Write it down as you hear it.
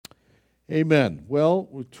Amen. Well,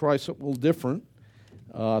 we'll try something a little different.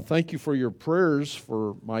 Thank you for your prayers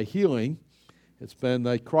for my healing.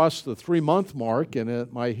 I crossed the 3-month mark, and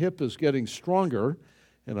my hip is getting stronger,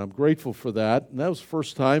 and I'm grateful for that. And that was the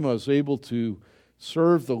first time I was able to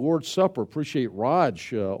serve the Lord's Supper. Appreciate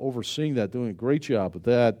Raj overseeing that, doing a great job with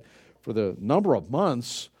that. For the number of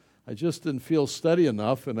months, I just didn't feel steady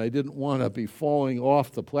enough, and I didn't want to be falling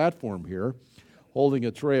off the platform here, holding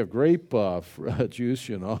a tray of grape juice,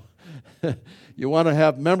 You want to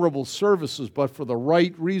have memorable services, but for the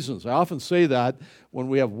right reasons. I often say that when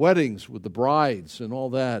we have weddings with the brides and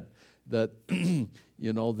all that the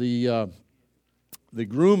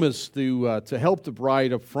groom is to help the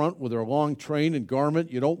bride up front with her long train and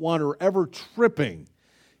garment. You don't want her ever tripping.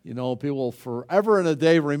 People forever and a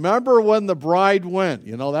day remember when the bride went.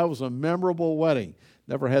 That was a memorable wedding.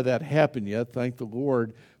 Never had that happen yet, thank the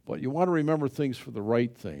Lord. But you want to remember things for the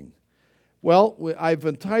right thing. Well, I've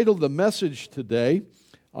entitled the message today,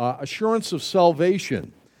 Assurance of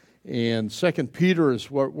Salvation. And 2 Peter is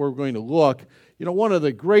what we're going to look. One of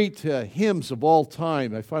the great hymns of all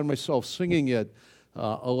time, I find myself singing it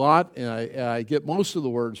a lot, and I get most of the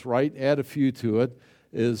words right, add a few to it,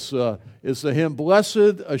 is the hymn,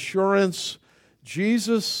 Blessed Assurance,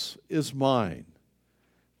 Jesus is mine.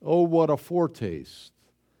 Oh, what a foretaste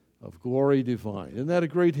of glory divine. Isn't that a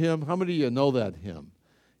great hymn? How many of you know that hymn?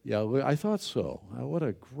 Yeah, I thought so. What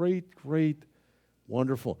a great, great,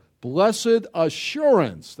 wonderful. Blessed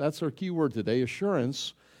assurance. That's our key word today,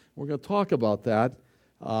 assurance. We're going to talk about that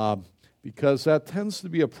because that tends to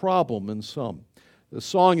be a problem in some. The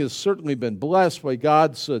song has certainly been blessed by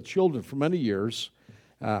God's children for many years.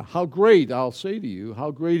 How great, I'll say to you, how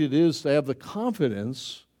great it is to have the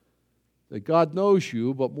confidence that God knows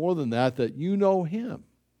you, but more than that you know Him,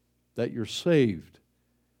 that you're saved,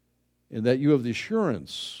 and that you have the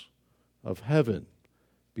assurance of heaven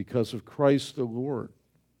because of Christ the Lord.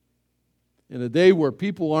 In a day where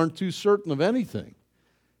people aren't too certain of anything.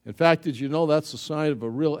 In fact, did you know that's a sign of a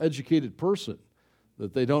real educated person,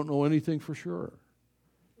 that they don't know anything for sure?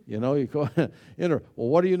 You go, well,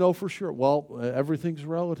 what do you know for sure? Well, everything's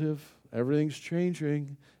relative. Everything's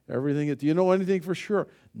changing. Do you know anything for sure?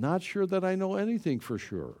 Not sure that I know anything for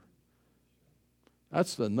sure.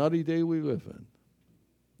 That's the nutty day we live in.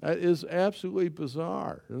 That is absolutely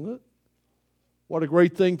bizarre, isn't it? What a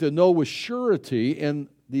great thing to know with surety and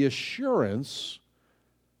the assurance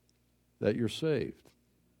that you're saved.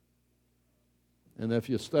 And if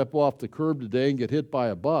you step off the curb today and get hit by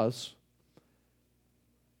a bus,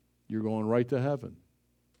 you're going right to heaven.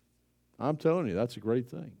 I'm telling you, that's a great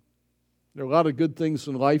thing. There are a lot of good things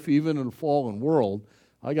in life, even in a fallen world.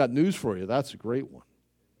 I got news for you. That's a great one.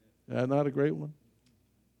 Is that not a great one?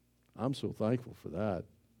 I'm so thankful for that.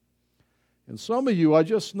 And some of you I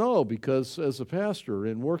just know because as a pastor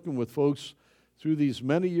and working with folks through these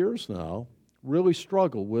many years now, really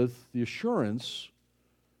struggle with the assurance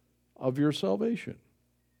of your salvation.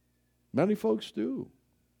 Many folks do.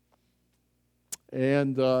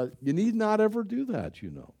 And you need not ever do that,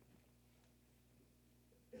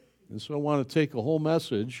 And so I want to take a whole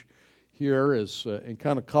message here and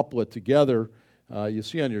kind of couple it together. You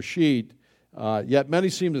see on your sheet, yet many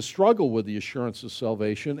seem to struggle with the assurance of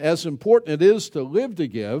salvation. As important it is to live to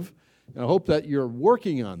give, and I hope that you're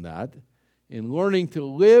working on that, in learning to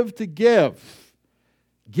live to give.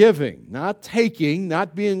 Giving, not taking,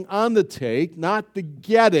 not being on the take, not the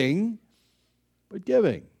getting, but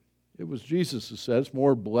giving. It was Jesus who said it's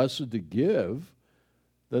more blessed to give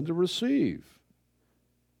than to receive.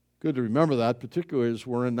 Good to remember that, particularly as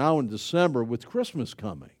we're now in December with Christmas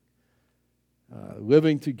coming.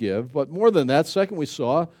 Living to give. But more than that, second we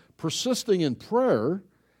saw, persisting in prayer,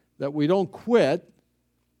 that we don't quit.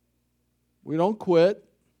 We don't quit.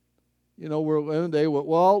 We're in a day,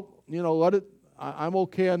 let it, I'm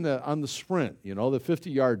okay on the sprint, the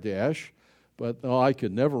 50-yard dash, but I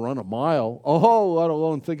could never run a mile. Let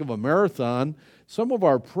alone think of a marathon. Some of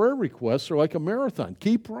our prayer requests are like a marathon.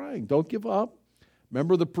 Keep praying. Don't give up.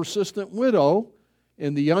 Remember the persistent widow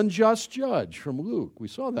and the unjust judge from Luke. We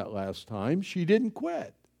saw that last time. She didn't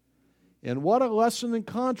quit. And what a lesson in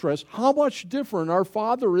contrast, how much different our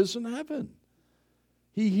Father is in heaven.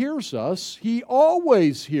 He hears us. He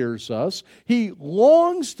always hears us. He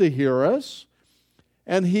longs to hear us.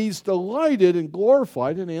 And He's delighted and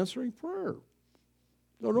glorified in answering prayer.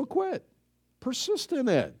 No, don't quit. Persist in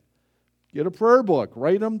it. Get a prayer book.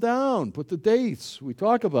 Write them down. Put the dates. We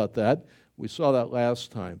talk about that. We saw that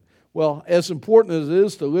last time. Well, as important as it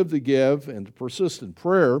is to live to give and to persist in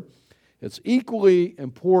prayer, it's equally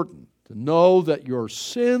important to know that your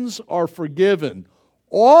sins are forgiven.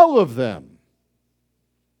 All of them.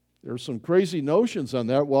 There's some crazy notions on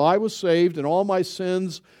that. Well, I was saved and all my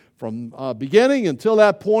sins from beginning until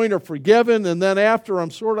that point are forgiven, and then after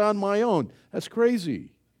I'm sort of on my own. That's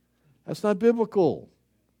crazy. That's not biblical.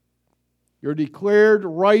 You're declared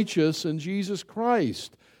righteous in Jesus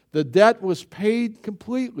Christ. The debt was paid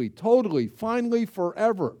completely, totally, finally,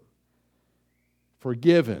 forever.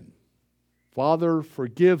 Forgiven. Father,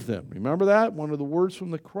 forgive them. Remember that? One of the words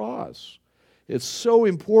from the cross. It's so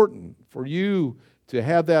important for you to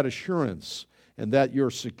have that assurance and that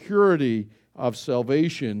your security of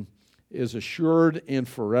salvation is assured and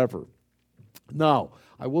forever. Now,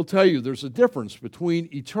 I will tell you there's a difference between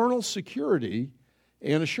eternal security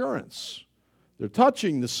and assurance. They're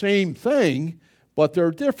touching the same thing, but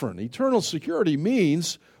they're different. Eternal security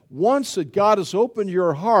means once that God has opened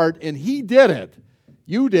your heart and He did it,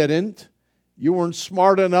 you didn't. You weren't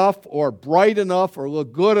smart enough or bright enough or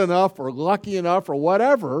look good enough or lucky enough or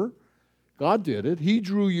whatever. God did it. He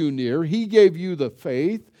drew you near. He gave you the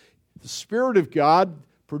faith. The Spirit of God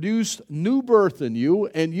produced new birth in you,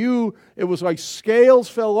 and it was like scales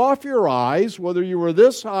fell off your eyes, whether you were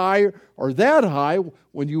this high or that high,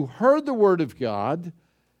 when you heard the Word of God,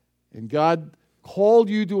 and God called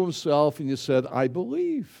you to Himself, and you said, I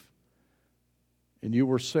believe. And you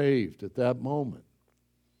were saved at that moment.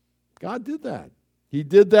 God did that. He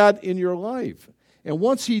did that in your life. And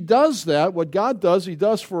once He does that, what God does, He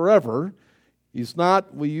does forever. He's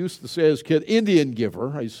not, we used to say as a kid, Indian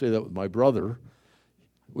giver. I used to say that with my brother.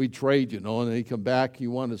 We trade, and then he come back, he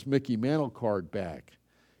want his Mickey Mantle card back.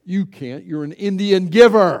 You can't. You're an Indian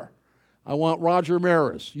giver. I want Roger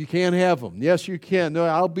Maris. You can't have him. Yes, you can. No,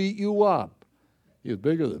 I'll beat you up. He was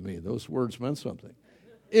bigger than me. Those words meant something.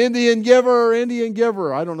 Indian giver, Indian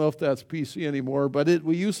giver. I don't know if that's PC anymore, but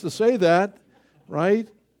we used to say that, right?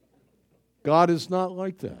 God is not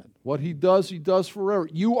like that. What He does forever.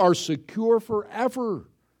 You are secure forever.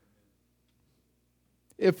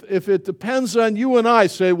 If it depends on you and I,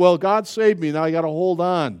 say, well, God saved me, now I got to hold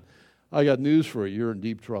on. I got news for you. You're in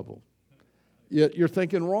deep trouble. Yet you're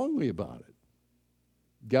thinking wrongly about it.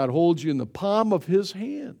 God holds you in the palm of His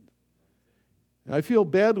hand. And I feel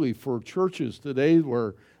badly for churches today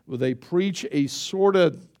where they preach a sort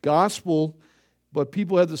of gospel, but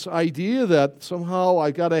people have this idea that somehow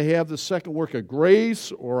I got to have the second work of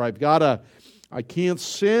grace, or I can't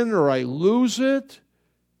sin, or I lose it.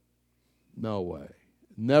 No way.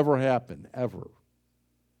 Never happened, ever.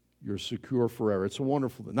 You're secure forever. It's a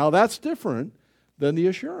wonderful thing. Now, that's different than the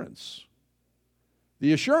assurance.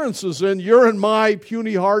 The assurance is in your and my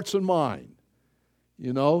puny hearts and mine,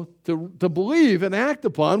 to believe and act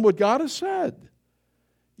upon what God has said.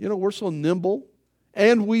 We're so nimble,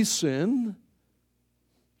 and we sin.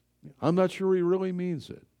 I'm not sure He really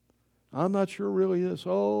means it. I'm not sure it really is.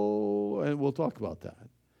 And we'll talk about that.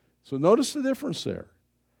 So notice the difference there.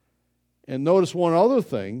 And notice one other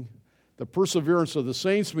thing. The perseverance of the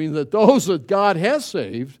saints means that those that God has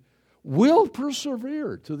saved will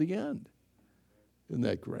persevere to the end. Isn't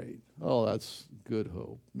that great? Oh, that's good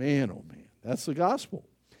hope. Man, oh man, that's the gospel.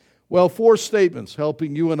 Well, 4 statements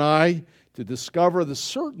helping you and I to discover the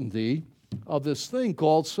certainty of this thing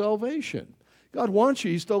called salvation. God wants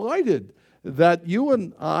you. He's delighted that you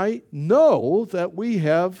and I know that we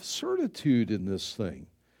have certitude in this thing.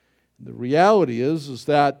 The reality is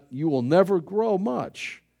that you will never grow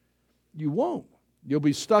much. You won't. You'll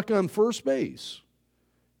be stuck on first base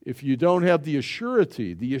if you don't have the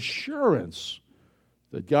assurity, the assurance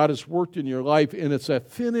that God has worked in your life, and it's a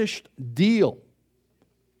finished deal.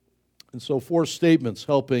 And so 4 statements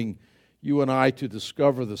helping you and I to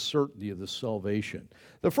discover the certainty of this salvation.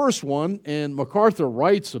 The first one, and MacArthur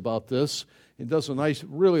writes about this, and does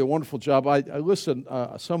really a wonderful job. I listed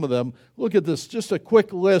some of them. Look at this, just a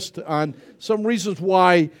quick list on some reasons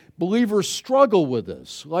why believers struggle with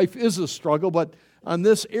this. Life is a struggle, but on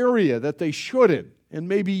this area that they shouldn't, and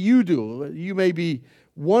maybe you do. You may be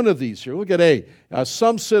one of these here. Look at A.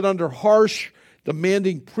 Some sit under harsh,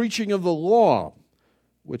 demanding preaching of the law,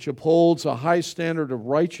 which upholds a high standard of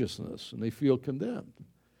righteousness, and they feel condemned.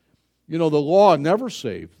 The law never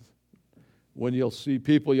saved. When you'll see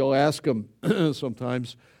people, you'll ask them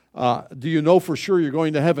sometimes, do you know for sure you're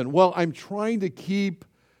going to heaven? Well, I'm trying to keep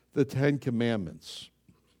the 10 Commandments.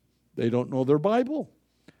 They don't know their Bible.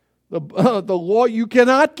 The law you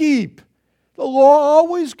cannot keep. The law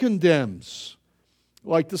always condemns.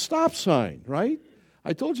 Like the stop sign, right?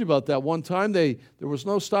 I told you about that one time. There was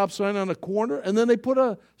no stop sign on a corner, and then they put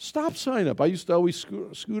a stop sign up. I used to always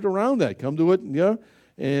scoot around that, come to it,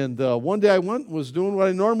 And one day I was doing what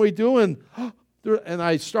I normally do, and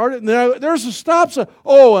I started, and there's a stop sign.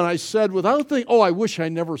 Oh, and I said without thinking, I wish I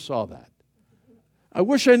never saw that. I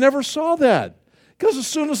wish I never saw that. Because as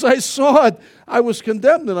soon as I saw it, I was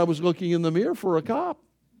condemned, and I was looking in the mirror for a cop.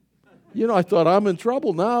 I thought, I'm in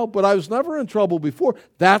trouble now, but I was never in trouble before.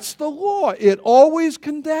 That's the law. It always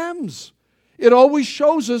condemns. It always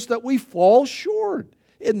shows us that we fall short.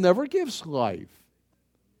 It never gives life.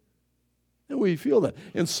 And we feel that.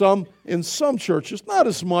 In some churches, not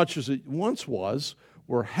as much as it once was,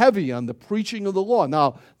 we're heavy on the preaching of the law.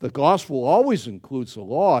 Now, the gospel always includes the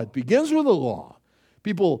law. It begins with the law.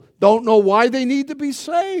 People don't know why they need to be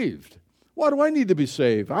saved. Why do I need to be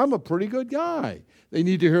saved? I'm a pretty good guy. They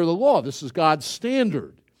need to hear the law. This is God's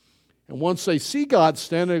standard. And once they see God's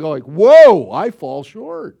standard, they go like, whoa, I fall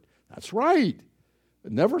short. That's right.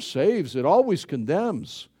 It never saves. It always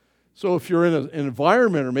condemns. So if you're in an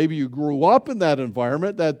environment, or maybe you grew up in that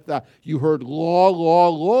environment, that you heard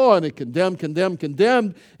law, and it condemned,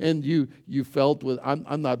 and you felt,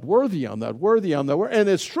 I'm not worthy, I'm not worthy. And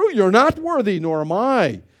it's true, you're not worthy, nor am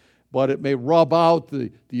I. But it may rub out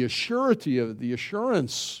the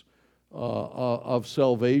assurance of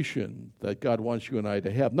salvation that God wants you and I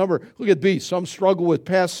to have. Look at B. Some struggle with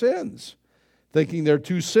past sins, thinking they're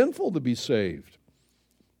too sinful to be saved.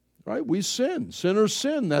 Right? We sin. Sinners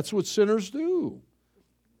sin. That's what sinners do.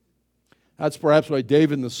 That's perhaps why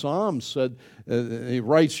David in the Psalms said, he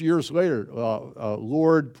writes years later,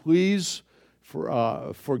 Lord, please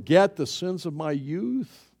forget the sins of my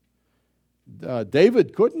youth.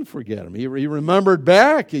 David couldn't forget them. He remembered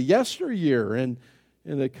back yesteryear, and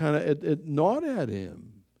it gnawed at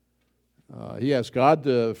him. He asked God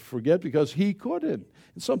to forget because he couldn't.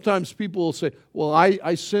 And sometimes people will say, well,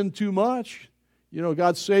 I sinned too much.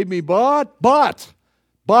 God saved me, but,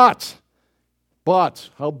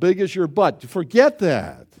 how big is your butt? Forget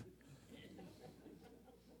that.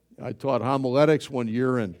 I taught homiletics one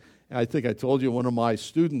year, and I think I told you one of my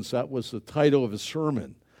students, that was the title of his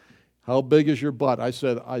sermon. How big is your butt? I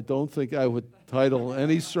said, I don't think I would title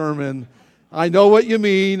any sermon. I know what you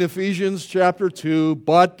mean, Ephesians chapter 2,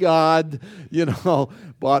 but God,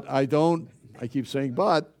 but I don't. I keep saying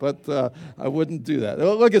but I wouldn't do that.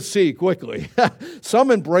 Look at C quickly.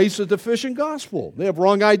 Some embrace a deficient gospel. They have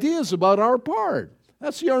wrong ideas about our part.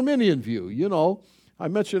 That's the Arminian view, I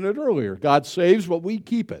mentioned it earlier. God saves, but we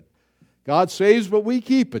keep it. God saves, but we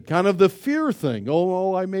keep it. Kind of the fear thing.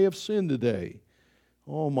 Oh, I may have sinned today.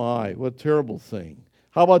 Oh my, what a terrible thing.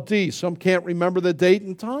 How about D? Some can't remember the date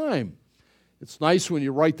and time. It's nice when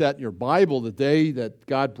you write that in your Bible, the day that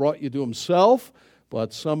God brought you to Himself.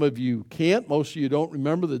 But some of you can't. Most of you don't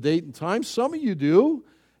remember the date and time. Some of you do.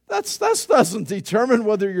 That doesn't determine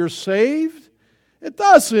whether you're saved. It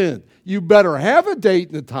doesn't. You better have a date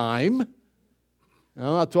and a time. I'm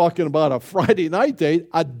not talking about a Friday night date.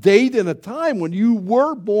 A date and a time when you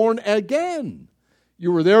were born again.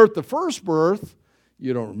 You were there at the first birth.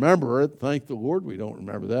 You don't remember it. Thank the Lord we don't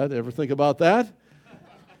remember that. Ever think about that?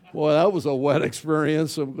 Boy, that was a wet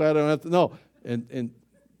experience. I'm glad I don't have to know.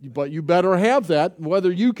 But you better have that.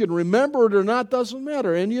 Whether you can remember it or not doesn't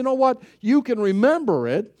matter. And you know what? You can remember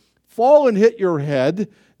it, fall and hit your head,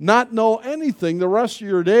 not know anything the rest of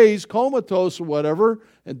your days, comatose or whatever,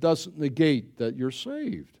 and doesn't negate that you're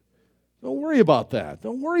saved. Don't worry about that.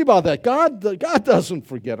 Don't worry about that. God doesn't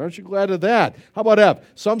forget. Aren't you glad of that? How about F?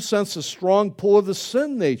 Some sense a strong pull of the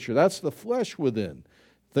sin nature. That's the flesh within.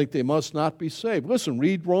 Think they must not be saved. Listen,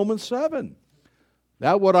 read Romans 7.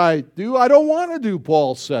 That what I do, I don't want to do,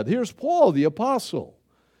 Paul said. Here's Paul, the apostle.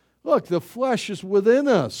 Look, the flesh is within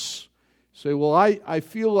us. You say, well, I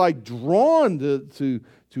feel like drawn to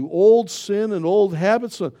old sin and old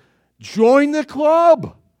habits. Join the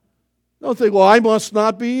club. Don't think, well, I must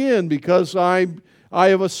not be in because I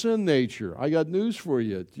have a sin nature. I got news for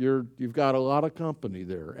you. You've got a lot of company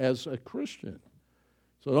there as a Christian.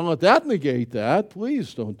 So don't let that negate that.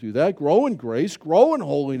 Please don't do that. Grow in grace, grow in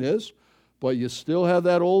holiness. But you still have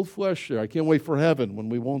that old flesh there. I can't wait for heaven when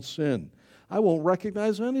we won't sin. I won't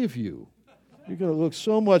recognize any of you. You're going to look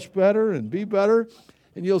so much better and be better.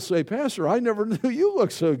 And you'll say, Pastor, I never knew you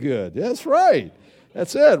looked so good. That's right.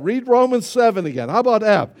 That's it. Read Romans 7 again. How about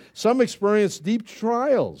F? Some experience deep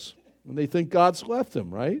trials when they think God's left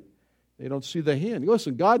them, right? They don't see the hand.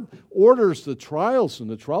 Listen, God orders the trials and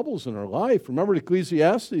the troubles in our life. Remember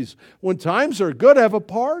Ecclesiastes. When times are good, have a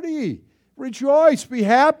party. Rejoice, be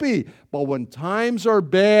happy. But when times are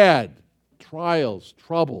bad, trials,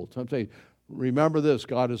 trouble, temptation, remember this,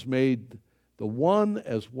 God has made the one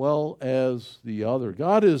as well as the other.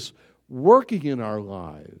 God is working in our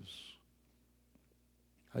lives.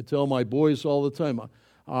 I tell my boys all the time,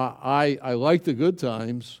 I like the good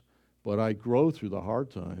times, but I grow through the hard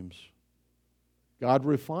times. God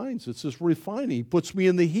refines. It's this refining. He puts me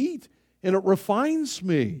in the heat, and it refines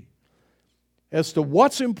me. as to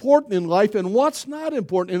what's important in life and what's not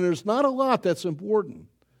important. And there's not a lot that's important.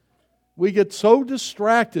 We get so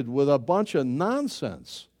distracted with a bunch of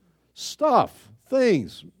nonsense, stuff,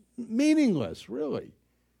 things, meaningless, really.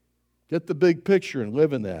 Get the big picture and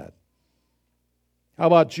live in that. How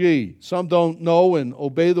about G? Some don't know and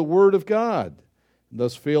obey the Word of God, and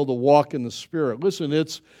thus fail to walk in the Spirit. Listen,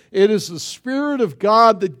 it is the Spirit of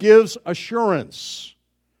God that gives assurance.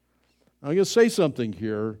 I'm going to say something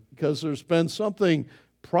here because there's been something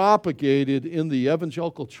propagated in the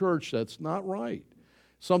evangelical church that's not right.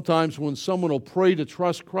 Sometimes when someone will pray to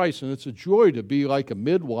trust Christ, and it's a joy to be like a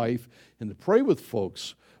midwife and to pray with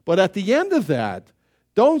folks, but at the end of that,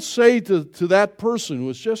 don't say to that person who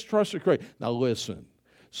has just trusted Christ, now listen,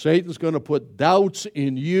 Satan's going to put doubts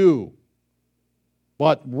in you,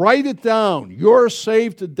 but write it down. You're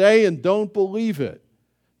saved today and don't believe it.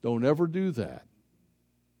 Don't ever do that.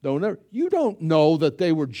 You don't know that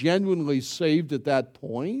they were genuinely saved at that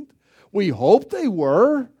point. We hope they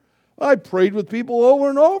were. I prayed with people over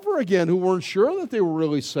and over again who weren't sure that they were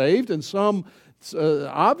really saved, and some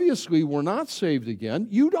obviously were not saved again.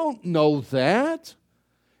 You don't know that.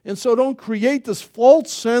 And so don't create this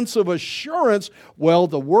false sense of assurance. Well,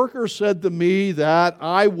 the worker said to me that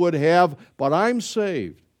I would have, but I'm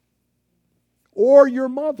saved. Or your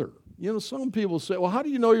mother. You know, some people say, well, how do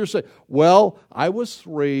you know you're saved? Well, I was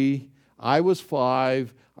 3, I was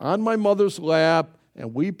 5, on my mother's lap,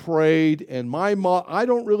 and we prayed, and my mom, I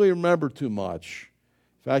don't really remember too much.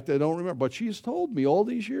 In fact, I don't remember, but she's told me all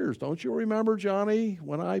these years, don't you remember, Johnny,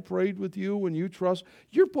 when I prayed with you, when you trust?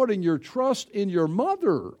 You're putting your trust in your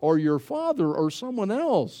mother or your father or someone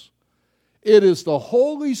else. It is the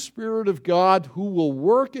Holy Spirit of God who will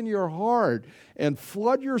work in your heart and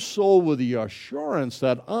flood your soul with the assurance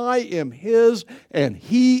that I am His and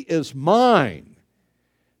He is mine.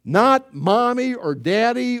 Not mommy or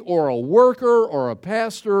daddy or a worker or a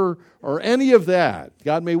pastor or any of that.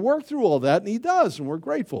 God may work through all that, and He does, and we're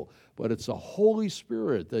grateful. But it's the Holy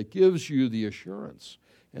Spirit that gives you the assurance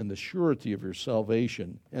and the surety of your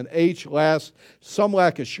salvation. And H, last, some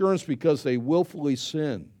lack assurance because they willfully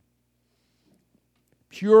sin.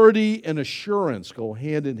 Purity and assurance go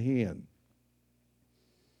hand in hand.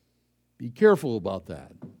 Be careful about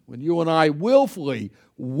that. When you and I willfully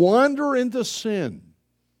wander into sin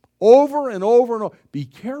over and over and over, be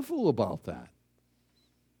careful about that.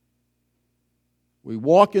 We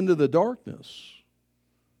walk into the darkness,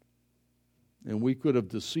 and we could have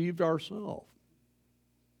deceived ourselves.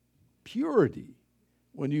 Purity,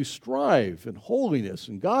 when you strive in holiness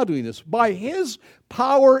and godliness by His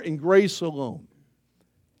power and grace alone.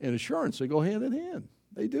 And assurance, they go hand in hand.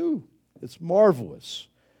 They do. It's marvelous.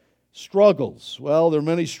 Struggles. Well, there are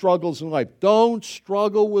many struggles in life. Don't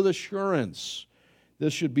struggle with assurance.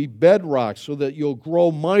 This should be bedrock so that you'll grow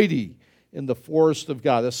mighty in the forest of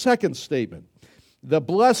God. The second statement, the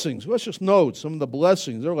blessings. Let's just note some of the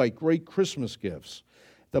blessings. They're like great Christmas gifts.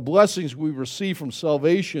 The blessings we receive from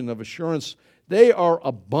salvation of assurance, they are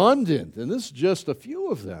abundant. And this is just a few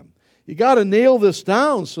of them. You got to nail this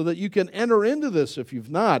down so that you can enter into this if you've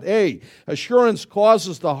not. A, assurance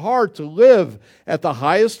causes the heart to live at the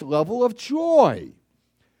highest level of joy.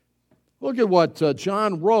 Look at what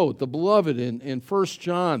John wrote, the beloved, in 1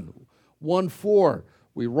 John 1:4.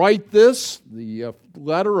 We write this, the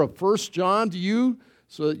letter of 1 John to you,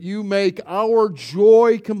 so that you make our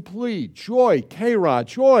joy complete. Joy, kera,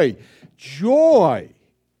 joy, joy,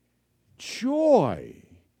 joy.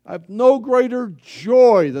 I have no greater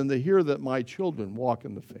joy than to hear that my children walk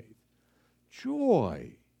in the faith.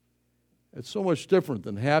 Joy. It's so much different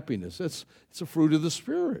than happiness. It's a fruit of the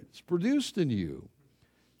Spirit. It's produced in you.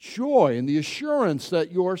 Joy and the assurance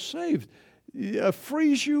that you're saved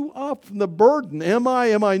frees you up from the burden. Am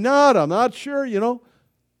I not? I'm not sure,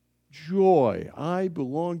 Joy. I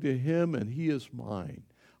belong to Him and He is mine.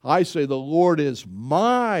 I say the Lord is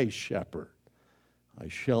my shepherd. I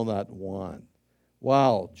shall not want.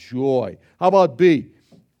 Wow, joy. How about B?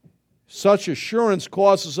 Such assurance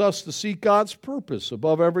causes us to see God's purpose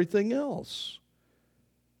above everything else.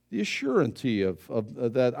 The assurance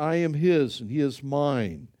of that I am His and He is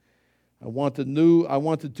mine. I want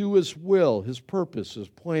to do His will, His purpose, His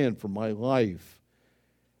plan for my life.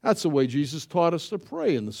 That's the way Jesus taught us to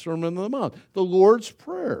pray in the Sermon on the Mount, the Lord's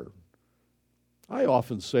Prayer. I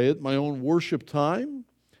often say it in my own worship time.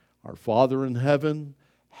 Our Father in heaven,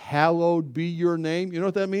 hallowed be your name. You know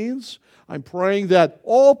what that means? I'm praying that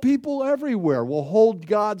all people everywhere will hold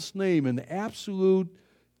God's name in absolute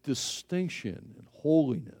distinction and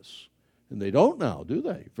holiness. And they don't now, do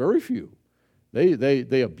they? Very few.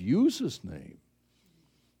 They abuse His name.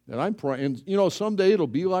 And I'm praying, someday it'll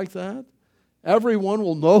be like that. Everyone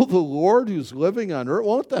will know the Lord who's living on earth.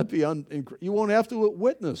 Won't that be, you won't have to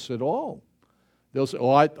witness at all. They'll say,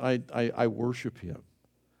 oh, I worship him.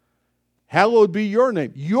 Hallowed be your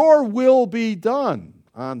name. Your will be done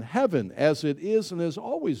on heaven as it is and has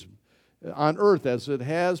always on earth as it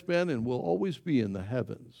has been and will always be in the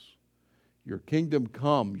heavens. Your kingdom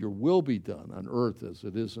come, your will be done on earth as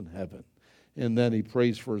it is in heaven. And then he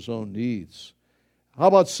prays for his own needs. How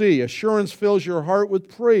about C? Assurance fills your heart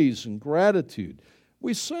with praise and gratitude.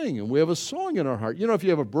 We sing and we have a song in our heart. You know, if you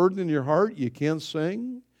have a burden in your heart, you can't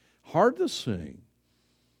sing. Hard to sing.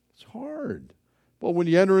 It's hard. But when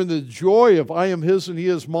you enter into the joy of I am his and he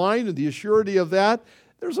is mine and the assurity of that,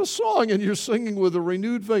 there's a song and you're singing with a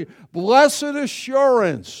renewed faith. Blessed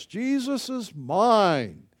assurance, Jesus is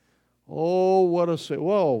mine. Oh, what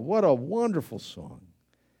a wonderful song.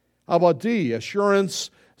 How about D?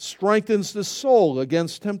 Assurance strengthens the soul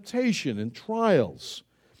against temptation and trials.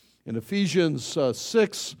 In Ephesians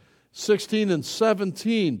 6, 16 and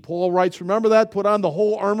 17, Paul writes, remember that? Put on the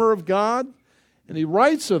whole armor of God. And he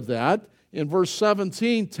writes of that in verse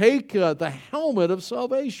 17, take the helmet of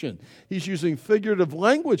salvation. He's using figurative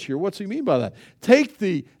language here. What's he mean by that? Take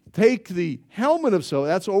the helmet of salvation.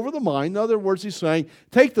 That's over the mind. In other words, he's saying,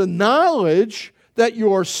 take the knowledge that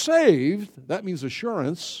you are saved. That means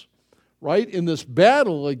assurance, right? In this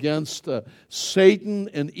battle against Satan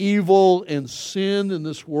and evil and sin in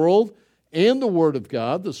this world, and the Word of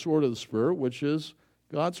God, the sword of the Spirit, which is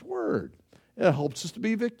God's Word. It helps us to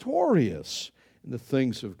be victorious in the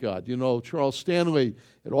things of God. You know, Charles Stanley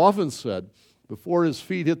had often said, before his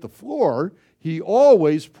feet hit the floor, he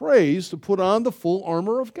always prays to put on the full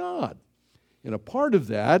armor of God. And a part of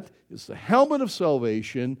that is the helmet of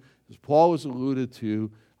salvation, as Paul has alluded to,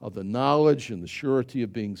 of the knowledge and the surety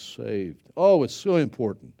of being saved. Oh, it's so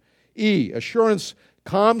important. E, assurance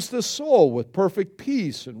calms the soul with perfect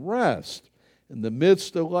peace and rest in the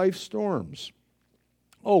midst of life's storms.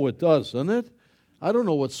 Oh, it does, doesn't it? I don't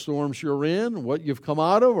know what storms you're in, what you've come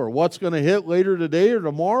out of, or what's going to hit later today or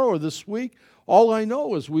tomorrow or this week. All I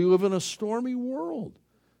know is we live in a stormy world.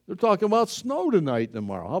 They're talking about snow tonight and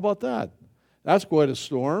tomorrow. How about that? That's quite a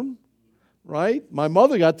storm, right? My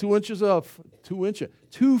mother got 2 inches of,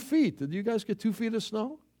 2 feet. Did you guys get 2 feet of snow? No,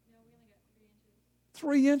 we only got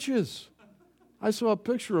 3 inches. 3 inches. I saw a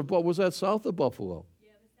picture of, what was that, south of Buffalo? Yeah,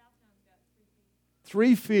 the south town's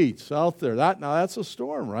got 3 feet. 3 feet south there. Now that's a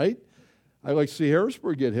storm, right? I'd like to see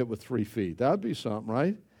Harrisburg get hit with 3 feet. That would be something,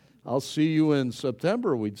 right? I'll see you in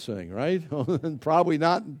September, we'd sing, right? And probably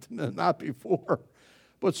not before.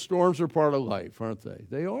 But storms are part of life, aren't they?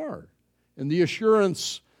 They are. And the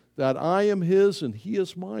assurance that I am his and he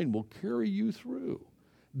is mine will carry you through.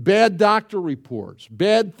 Bad doctor reports,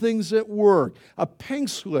 bad things at work, a pink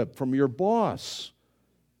slip from your boss,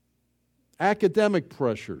 academic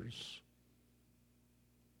pressures.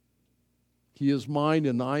 He is mine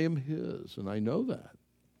and I am his, and I know that.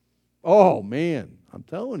 Oh, man, I'm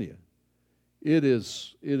telling you, it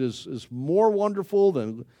is more wonderful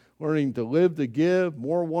than learning to live to give,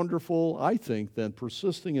 more wonderful, I think, than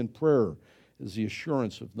persisting in prayer is the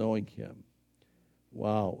assurance of knowing him.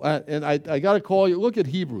 Wow. And I got to call you, look at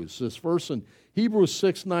Hebrews, this verse in Hebrews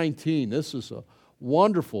 6:19. This is a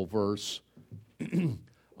wonderful verse.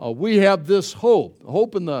 We have this hope.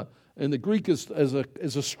 Hope in the Greek is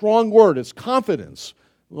a strong word. It's confidence.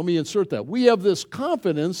 Let me insert that. We have this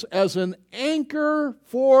confidence as an anchor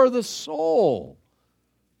for the soul.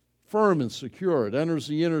 Firm and secure. It enters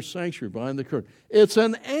the inner sanctuary behind the curtain. It's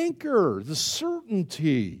an anchor, the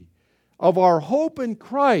certainty of our hope in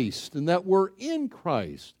Christ and that we're in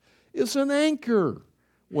Christ. It's an anchor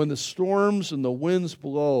when the storms and the winds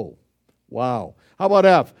blow. Wow. How about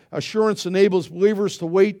F? Assurance enables believers to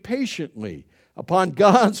wait patiently upon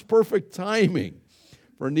God's perfect timing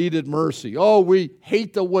for needed mercy. Oh, we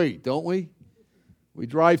hate to wait, don't we? We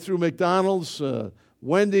drive through McDonald's,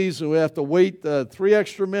 Wendy's, and we have to wait 3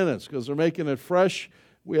 extra minutes because they're making it fresh.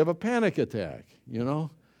 We have a panic attack, you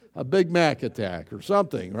know, a Big Mac attack or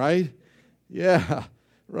something, right? Yeah,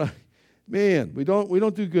 right. Man, we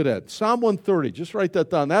don't do good at it. Psalm 130, just write that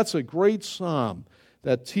down. That's a great psalm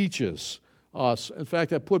that teaches us. In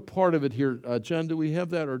fact, I put part of it here. Jen, do we have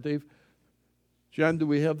that, or Dave? Jen, do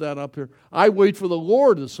we have that up here? I wait for the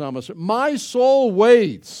Lord, the psalmist said. My soul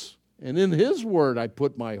waits, and in his word I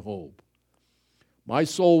put my hope. My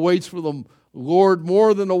soul waits for the Lord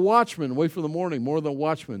more than a watchman. Wait for the morning, more than a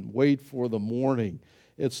watchman. Wait for the morning.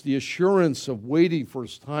 It's the assurance of waiting for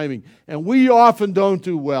his timing. And we often don't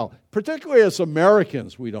do well, particularly as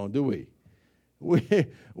Americans, we don't, do we?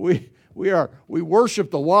 We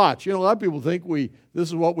worship the watch. You know, a lot of people think this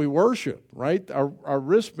is what we worship, right? Our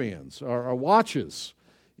wristbands, our watches.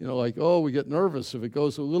 like, oh, we get nervous if it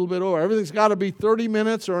goes a little bit over. Everything's got to be 30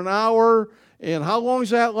 minutes or an hour, and how long does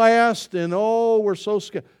that last? And oh, we're so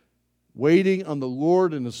scared. Waiting on the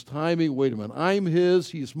Lord and His timing. Wait a minute, I'm His,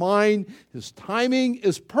 He's mine. His timing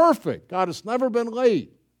is perfect. God has never been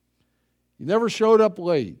late. He never showed up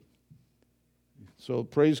late. So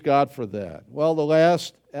praise God for that. Well, the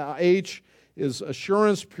last H is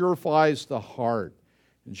assurance purifies the heart.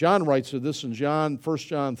 And John writes of this in 1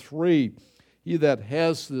 John 3. He that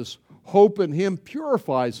has this hope in Him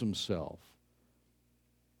purifies himself.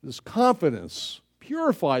 This confidence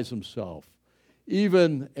purifies himself,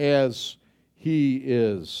 even as he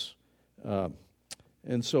is.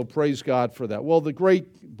 And so praise God for that. Well, the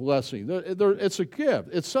great blessing, it's a gift.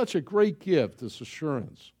 It's such a great gift, this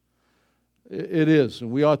assurance. It is,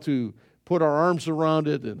 and we ought to put our arms around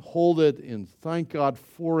it and hold it and thank God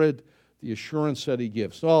for it, the assurance that He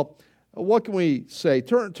gives. So what can we say?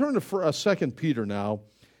 Turn to 2 Peter now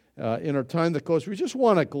in our time that goes. We just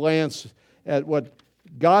want to glance at what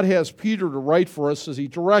God has Peter to write for us as he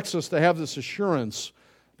directs us to have this assurance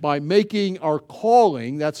by making our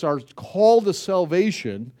calling, that's our call to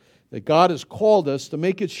salvation, that God has called us, to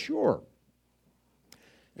make it sure.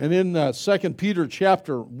 And in 2 Peter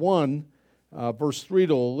chapter 1, verse 3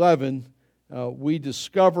 to 11, we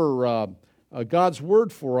discover God's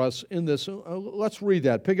word for us in this. Let's read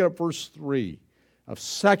that. Pick it up, verse 3 of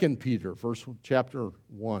 2 Peter, chapter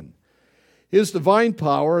 1. His divine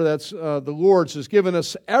power, that's the Lord's, has given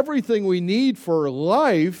us everything we need for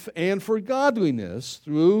life and for godliness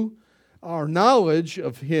through our knowledge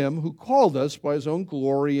of Him who called us by His own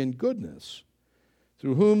glory and goodness,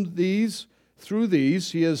 through these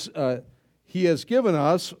He has given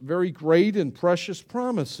us very great and precious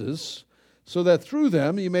promises, so that through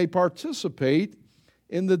them you may participate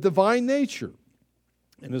in the divine nature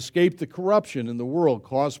and escape the corruption in the world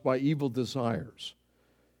caused by evil desires.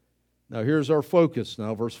 Now here's our focus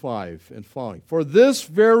now, verse 5 and following. For this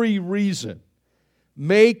very reason,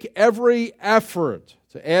 make every effort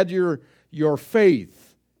to add your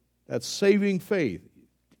faith, that's saving faith,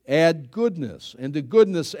 add goodness, and to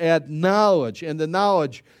goodness add knowledge, and to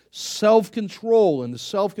knowledge self-control, and to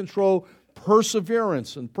self-control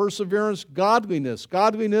perseverance, and perseverance godliness,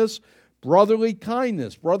 godliness brotherly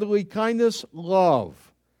kindness, brotherly kindness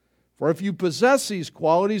love. For if you possess these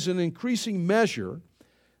qualities in increasing measure,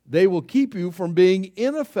 they will keep you from being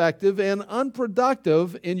ineffective and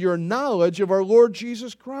unproductive in your knowledge of our Lord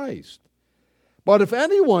Jesus Christ. But if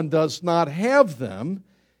anyone does not have them,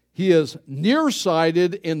 he is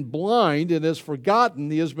nearsighted and blind and has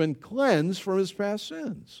forgotten he has been cleansed from his past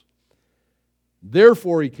sins.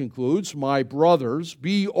 Therefore, he concludes, my brothers,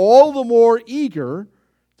 be all the more eager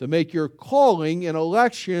to make your calling and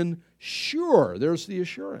election sure. There's the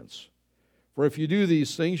assurance. For if you do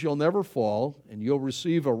these things, you'll never fall, and you'll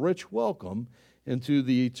receive a rich welcome into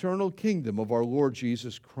the eternal kingdom of our Lord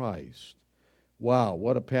Jesus Christ. Wow,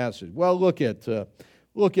 what a passage. Well, look at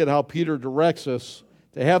how Peter directs us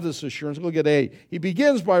to have this assurance. Look at A. He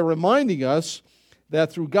begins by reminding us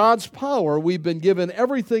that through God's power, we've been given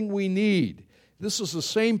everything we need. This is the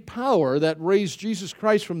same power that raised Jesus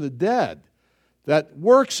Christ from the dead, that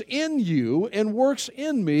works in you and works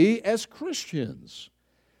in me as Christians.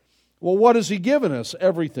 Well, what has He given us?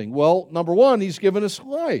 Everything. Well, number one, He's given us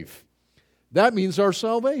life. That means our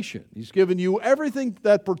salvation. He's given you everything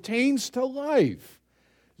that pertains to life.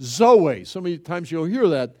 Zoe. So many times you'll hear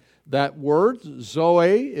that word,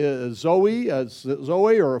 Zoe,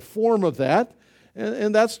 or a form of that,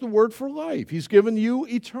 and that's the word for life. He's given you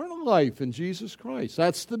eternal life in Jesus Christ.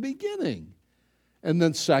 That's the beginning. And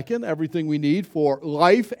then second, everything we need for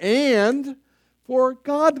life and for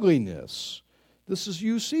godliness. This is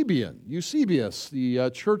Eusebius, the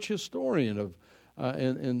church historian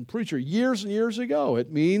and preacher, years and years ago.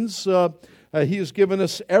 It means He has given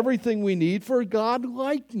us everything we need for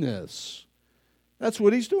God-likeness. That's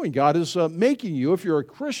what He's doing. God is making you, if you're a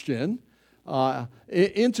Christian,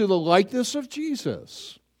 into the likeness of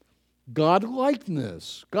Jesus.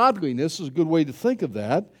 God-likeness. Godliness is a good way to think of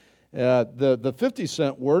that. The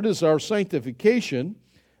 50-cent word is our sanctification,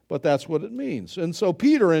 but that's what it means. And so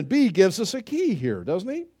Peter in B gives us a key here, doesn't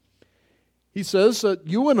he? He says that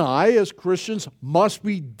you and I as Christians must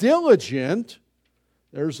be diligent.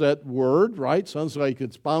 There's that word, right? Sounds like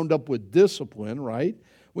it's bound up with discipline, right?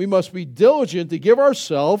 We must be diligent to give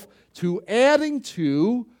ourselves to adding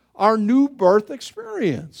to our new birth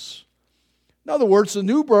experience. In other words, the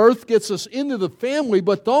new birth gets us into the family,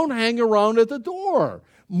 but don't hang around at the door.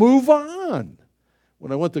 Move on.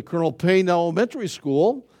 When I went to Colonel Payne Elementary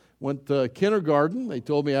School, went to kindergarten, they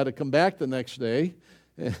told me I had to come back the next day.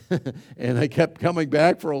 And I kept coming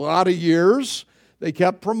back for a lot of years. they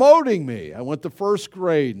kept promoting me. I went to first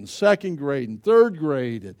grade and second grade and third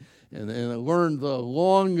grade, and I learned the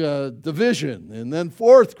long division, and then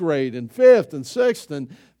fourth grade and fifth and sixth,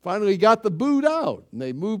 and finally got the boot out. And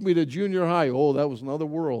they moved me to junior high. Oh, that was another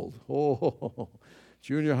world. Oh,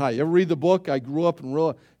 junior high. You ever read the book? I grew up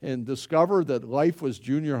and discovered that life was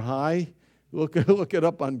junior high. Look it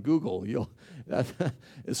up on Google.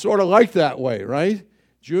 It's sort of like that way, right?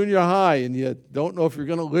 Junior high, and you don't know if you're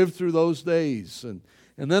going to live through those days. And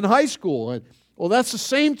then high school. And, well, that's the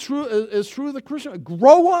same as true of the Christian.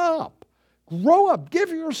 Grow up. Grow up. Give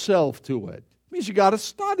yourself to it. It means you got to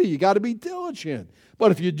study. You got to be diligent.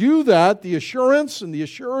 But if you do that, the assurance and the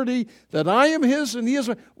assurity that I am His and He is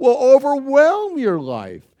mine will overwhelm your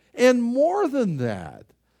life. And more than that,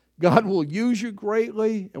 God will use you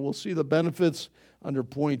greatly, and we'll see the benefits under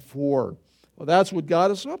point 4. Well, that's what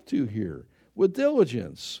God is up to here, with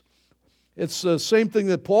diligence. It's the same thing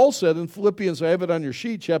that Paul said in Philippians. I have it on your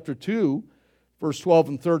sheet, chapter 2, verse 12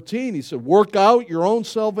 and 13. He said, work out your own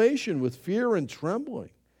salvation with fear and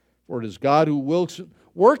trembling. For it is God who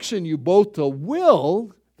works in you both to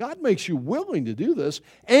will, God makes you willing to do this,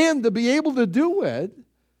 and to be able to do it,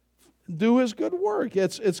 do His good work.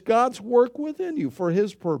 It's God's work within you for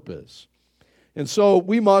His purpose. And so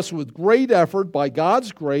we must, with great effort, by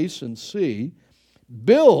God's grace and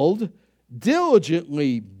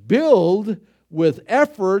diligently build with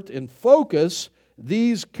effort and focus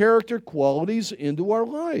these character qualities into our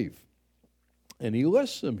life. And he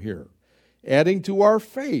lists them here. Adding to our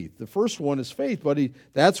faith. The first one is faith, but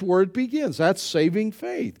that's where it begins. That's saving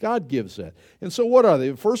faith. God gives that. And so what are they?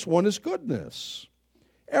 The first one is goodness.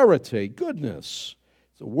 Arete, goodness.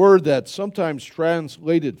 It's a word that's sometimes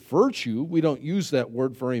translated virtue. We don't use that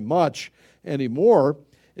word very much anymore.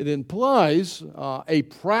 It implies a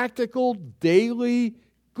practical daily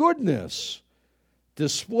goodness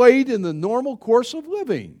displayed in the normal course of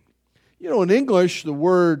living. You know, in English, the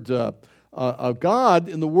word of God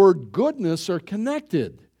and the word goodness are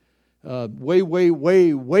connected.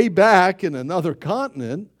 Way back in another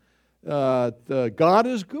continent, God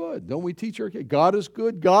is good. Don't we teach our kids? God is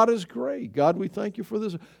good. God is great. God, we thank you for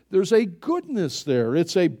this. There's a goodness there.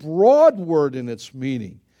 It's a broad word in its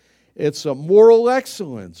meaning. It's a moral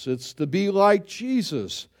excellence. It's to be like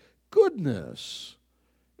Jesus. Goodness.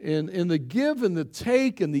 In the give and the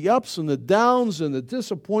take and the ups and the downs and the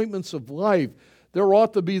disappointments of life, there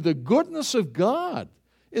ought to be the goodness of God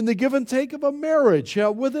in the give and take of a marriage,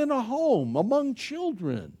 within a home, among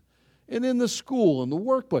children, and in the school and the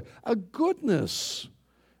workplace. A goodness.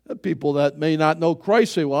 People that may not know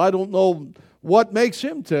Christ say, well, I don't know what makes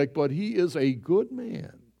him tick, but he is a good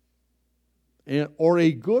man or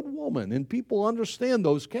a good woman. And people understand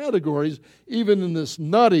those categories even in this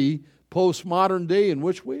nutty postmodern day in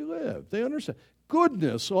which we live. They understand.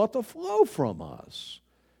 Goodness ought to flow from us.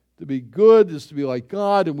 To be good is to be like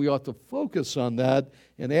God, and we ought to focus on that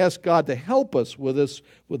and ask God to help us with this,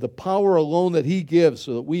 with the power alone that He gives,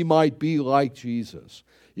 so that we might be like Jesus.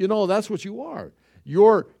 You know, that's what you are.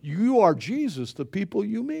 You are Jesus to people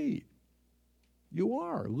you meet. You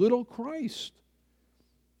are little Christ.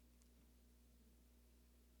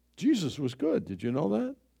 Jesus was good. Did you know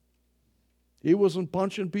that? He wasn't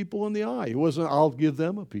punching people in the eye. He wasn't, I'll give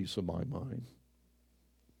them a piece of my mind.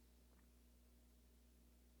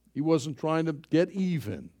 He wasn't trying to get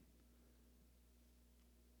even.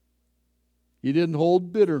 He didn't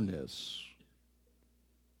hold bitterness.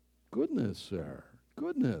 Goodness there.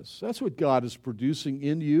 Goodness. That's what God is producing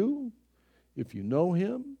in you. If you know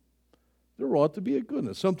Him, there ought to be a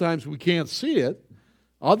goodness. Sometimes we can't see it.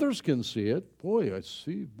 Others can see it. Boy, I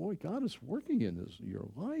see, God is working in your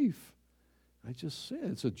life. I just say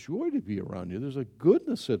it's a joy to be around you. There's a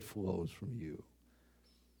goodness that flows from you.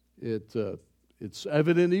 It's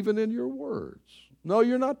evident even in your words. No,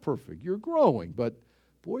 you're not perfect. You're growing, but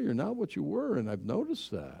boy, you're not what you were, and I've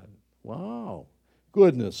noticed that. Wow.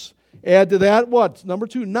 Goodness. Add to that what? Number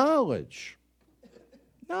 2, knowledge.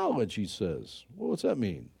 Knowledge, he says. Well, what's that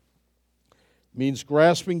mean? It means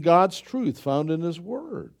grasping God's truth found in His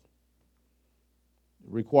Word.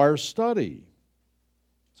 It requires study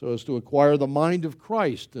so as to acquire the mind of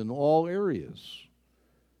Christ in all areas.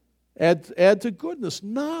 Add to goodness,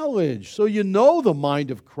 knowledge, so you know the mind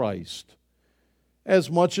of Christ as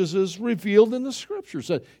much as is revealed in the Scriptures.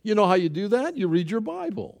 You know how you do that? You read your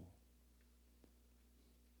Bible.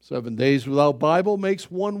 7 days without Bible makes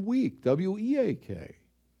 1 week, W-E-A-K.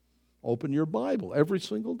 Open your Bible every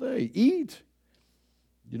single day. Eat.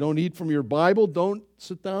 You don't eat from your Bible, don't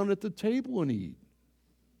sit down at the table and eat.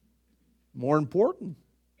 More important,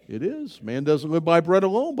 It is. Man doesn't live by bread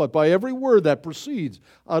alone, but by every word that proceeds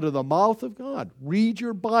out of the mouth of God. Read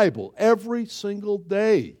your Bible every single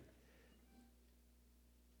day.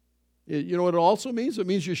 You know what it also means? It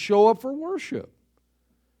means you show up for worship.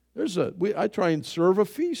 I try and serve a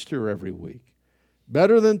feast here every week.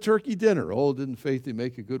 Better than turkey dinner. Oh, didn't Faithy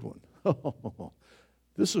make a good one?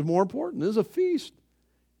 This is more important. This is a feast.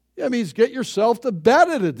 That means get yourself to bed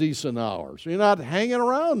at a decent hour. So you're not hanging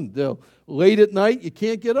around late at night. You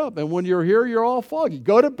can't get up. And when you're here, you're all foggy.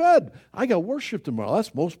 Go to bed. I got worship tomorrow. That's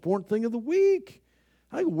the most important thing of the week.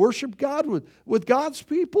 I worship God with God's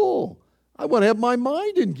people. I want to have my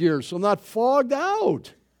mind in gear so I'm not fogged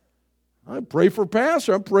out. I pray for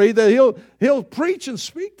Pastor. I pray that he'll preach and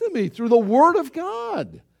speak to me through the Word of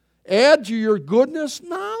God. Add to your goodness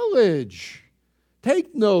knowledge.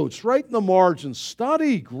 Take notes, write in the margins,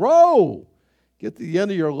 study, grow. Get to the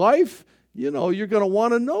end of your life, you're going to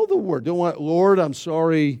want to know the Word. Don't want, Lord, I'm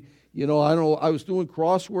sorry, I was doing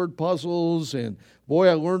crossword puzzles, and boy,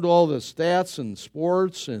 I learned all the stats and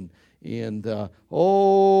sports, and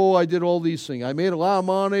I did all these things. I made a lot of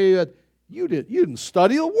money. You didn't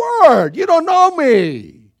study the Word. You don't know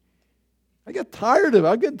me. I get tired of it.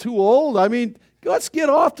 I'm getting too old. Let's get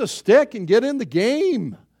off the stick and get in the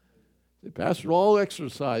game. The pastor all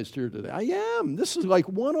exercised here today. I am. This is like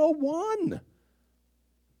 101.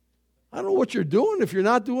 I don't know what you're doing if you're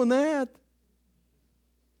not doing that.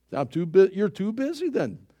 You're too busy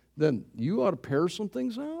then. Then you ought to pare some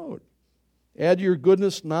things out. Add your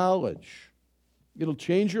goodness knowledge. It'll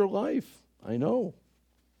change your life. I know.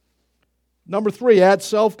 Number 3, add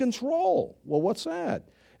self-control. Well, what's that?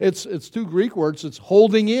 It's 2 Greek words. It's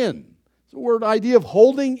holding in. It's the idea of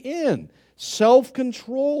holding in.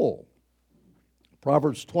 Self-control.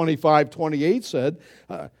 Proverbs 25:28 said,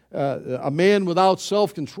 a man without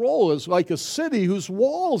self-control is like a city whose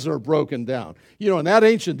walls are broken down. In that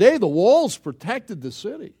ancient day, the walls protected the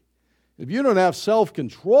city. If you don't have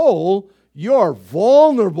self-control, you're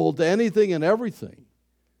vulnerable to anything and everything.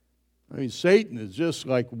 Satan is just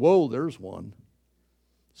like, whoa, there's one.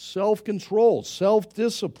 Self-control,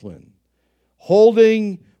 self-discipline,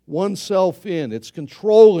 holding oneself in. It's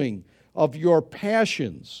controlling of your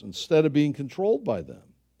passions instead of being controlled by them.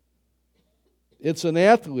 It's an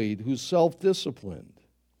athlete who's self-disciplined.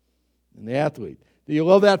 An athlete. Do you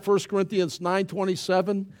love that 1 Corinthians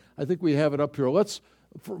 9:27? I think we have it up here.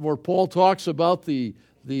 Where Paul talks about the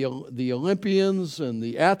Olympians and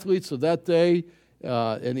the athletes of that day,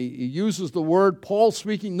 and he uses the word, Paul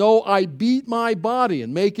speaking, no, I beat my body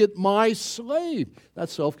and make it my slave.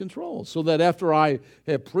 That's self-control. So that after I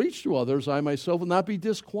have preached to others, I myself will not be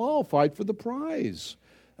disqualified for the prize.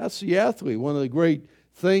 That's the athlete. One of the great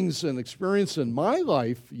things and experience in my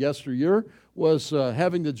life yesteryear was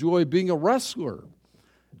having the joy of being a wrestler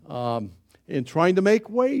and trying to make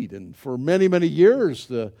weight. And for many, many years,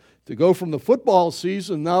 to go from the football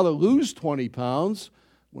season now to lose 20 pounds,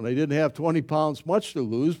 when I didn't have 20 pounds much to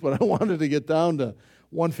lose, but I wanted to get down to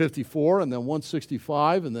 154 and then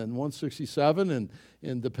 165 and then 167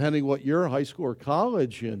 and depending what year, high school or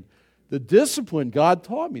college. And the discipline God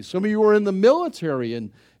taught me. Some of you were in the military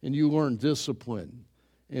and you learned discipline.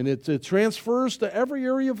 And it transfers to every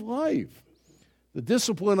area of life. The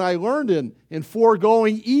discipline I learned in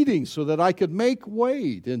foregoing eating so that I could make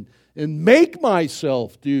weight and make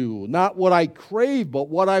myself do not what I craved but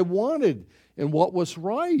what I wanted and what was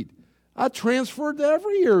right. I transferred to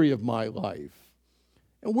every area of my life.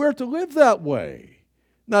 And we're to live that way.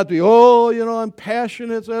 Not be, I'm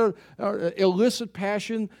passionate, or illicit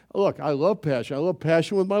passion. Look, I love passion. I love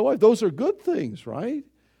passion with my wife. Those are good things, right?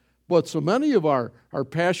 But so many of our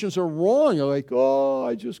passions are wrong. You're like,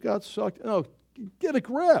 I just got sucked. No, get a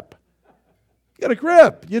grip. Get a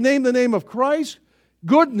grip. You name the name of Christ.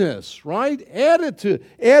 Goodness, right? Add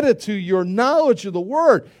it to your knowledge of the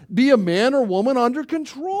Word. Be a man or woman under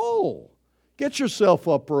control. Get yourself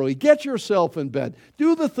up early. Get yourself in bed.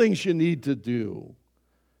 Do the things you need to do.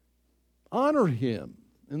 Honor Him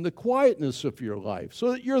in the quietness of your life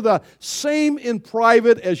so that you're the same in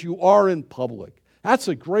private as you are in public. That's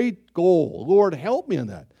a great goal. Lord, help me in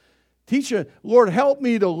that. Lord, help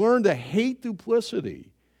me to learn to hate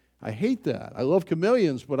duplicity. I hate that. I love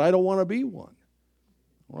chameleons, but I don't want to be one.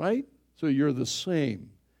 Right? So you're the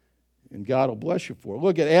same. And God will bless you for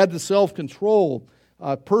it. Add to self-control,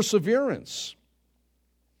 perseverance.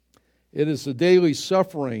 It is the daily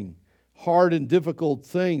suffering, hard and difficult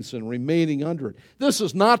things, and remaining under it. This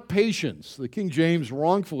is not patience. The King James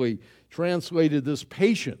wrongfully translated this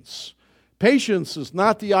patience. Patience is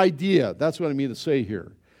not the idea. That's what I mean to say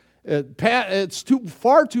here. It's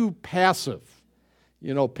far too passive.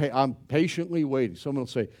 I'm patiently waiting. Someone will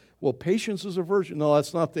say, well, patience is a virtue. No,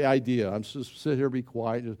 that's not the idea. I'm just sit here, be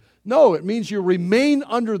quiet. No, it means you remain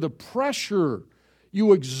under the pressure.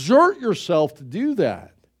 You exert yourself to do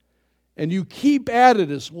that. And you keep at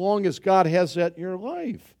it as long as God has that in your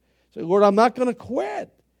life. Say, Lord, I'm not going to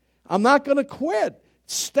quit. I'm not going to quit.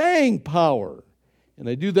 Staying power. And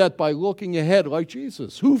I do that by looking ahead like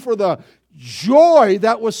Jesus, who for the joy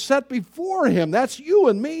that was set before him, that's you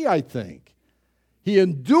and me, I think. He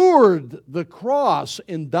endured the cross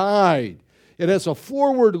and died. It has a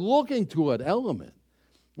forward-looking to it element.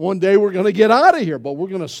 One day we're going to get out of here, but we're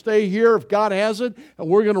going to stay here if God has it, and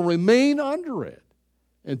we're going to remain under it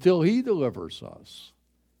until he delivers us.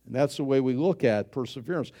 And that's the way we look at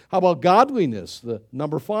perseverance. How about godliness? The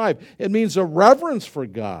number 5. It means a reverence for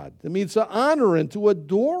God. It means to honor and to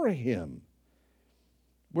adore him.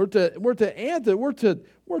 We're to learn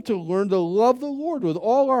to love the Lord with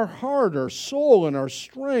all our heart, our soul, and our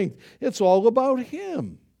strength. It's all about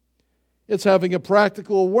him. It's having a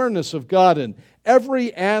practical awareness of God in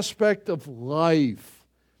every aspect of life.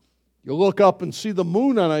 You look up and see the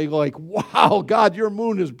moon and you're like, wow, God, your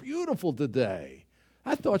moon is beautiful today.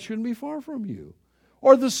 I thought you'd be far from you.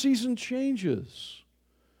 Or the season changes.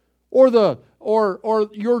 Or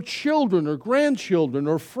your children or grandchildren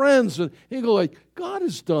or friends, and you go like, God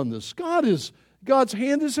has done this. God's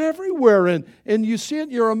hand is everywhere, and you see it,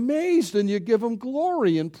 and you're amazed, and you give him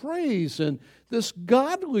glory and praise, and this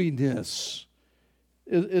godliness.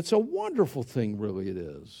 It's a wonderful thing, really it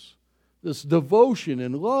is. This devotion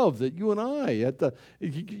and love that you and I,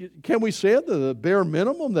 can we say at the bare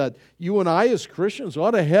minimum that you and I as Christians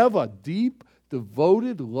ought to have a deep,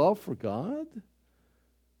 devoted love for God?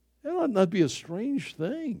 That ought not be a strange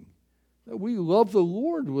thing, that we love the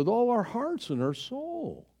Lord with all our hearts and our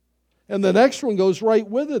soul. And the next one goes right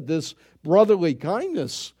with it, this brotherly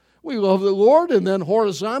kindness. We love the Lord, and then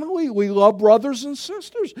horizontally, we love brothers and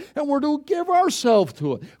sisters, and we're to give ourselves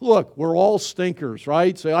to it. Look, we're all stinkers,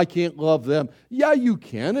 right? Say, I can't love them. Yeah, you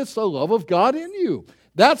can. It's the love of God in you.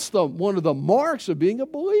 That's one of the marks of being a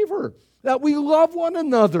believer, that we love one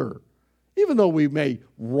another. Even though we may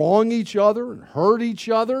wrong each other and hurt each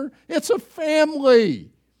other, it's a family.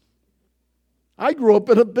 I grew up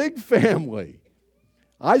in a big family.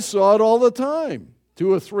 I saw it all the time.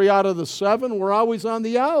 2 or 3 out of the 7 were always on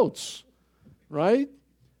the outs, right?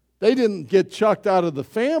 They didn't get chucked out of the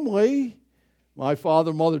family. My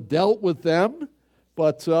father and mother dealt with them,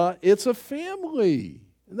 but it's a family.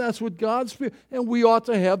 And that's what God's... And we ought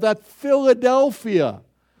to have that Philadelphia,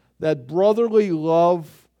 that brotherly love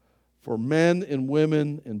for men and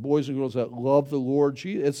women and boys and girls that love the Lord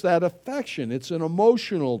Jesus. It's that affection. It's an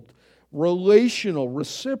emotional, relational,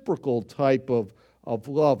 reciprocal type of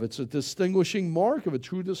love. It's a distinguishing mark of a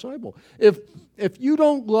true disciple. If you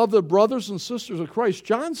don't love the brothers and sisters of Christ,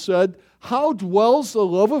 John said, how dwells the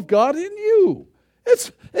love of God in you?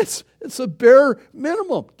 It's a bare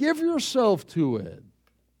minimum. Give yourself to it.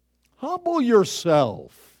 Humble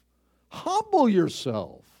yourself. Humble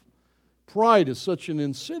yourself. Pride is such an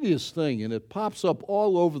insidious thing, and it pops up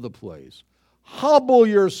all over the place. Humble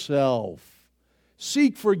yourself.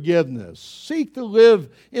 Seek forgiveness. Seek to live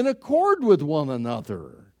in accord with one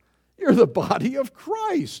another. You're the body of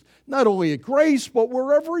Christ, not only at Grace, but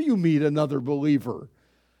wherever you meet another believer.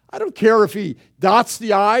 I don't care if he dots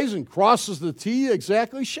the I's and crosses the T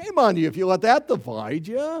exactly. Shame on you if you let that divide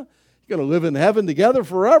you. You're going to live in heaven together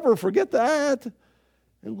forever. Forget that.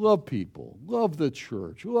 And love people. Love the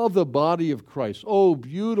church. Love the body of Christ. Oh,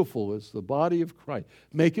 beautiful is the body of Christ.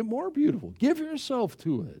 Make it more beautiful. Give yourself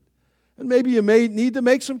to it. And maybe you may need to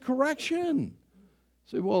make some correction.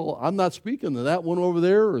 Say, well, I'm not speaking to that one over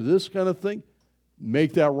there or this kind of thing.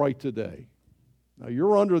 Make that right today. Now,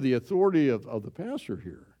 you're under the authority of the pastor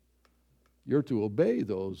here. You're to obey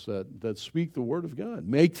those that speak the word of God.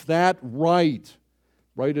 Make that right.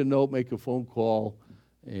 Write a note, make a phone call,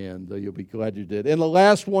 and you'll be glad you did. And the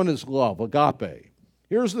last one is love, agape.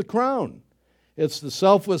 Here's the crown. It's the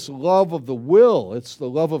selfless love of the will. It's the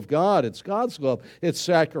love of God. It's God's love. It's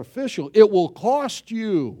sacrificial. It will cost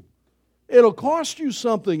you. It'll cost you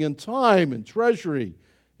something in time and treasury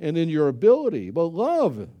and in your ability. But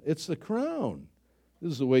love, it's the crown.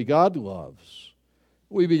 This is the way God loves.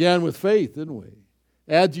 We began with faith, didn't we?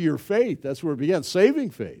 Add to your faith. That's where it began,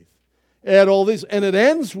 saving faith. Add all these, and it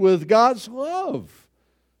ends with God's love.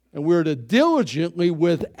 And we're to diligently,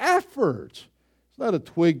 with effort. It's not a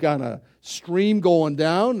twig on a stream going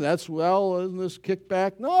down. That's, well, isn't this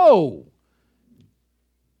kickback? No.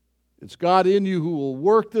 It's God in you who will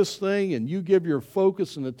work this thing, and you give your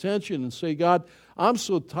focus and attention and say, God, I'm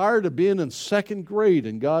so tired of being in 2nd grade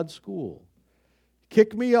in God's school.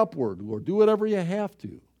 Kick me upward, Lord. Do whatever you have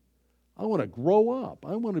to. I want to grow up.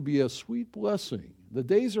 I want to be a sweet blessing. The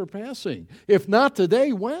days are passing. If not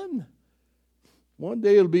today, when? One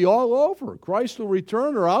day it'll be all over. Christ will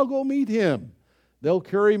return or I'll go meet him. They'll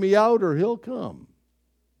carry me out or he'll come.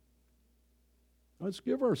 Let's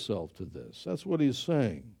give ourselves to this. That's what he's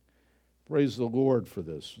saying. Praise the Lord for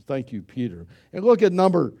this. Thank you, Peter. And look at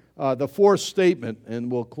the fourth statement,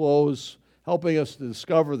 and we'll close, helping us to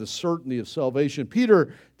discover the certainty of salvation.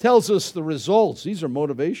 Peter tells us the results. These are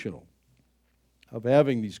motivational of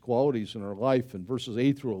having these qualities in our life in verses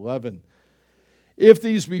 8 through 11. If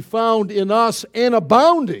these be found in us and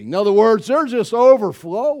abounding, in other words, they're just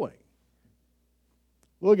overflowing.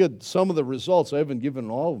 Look at some of the results. I haven't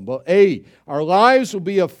given all of them. But A, our lives will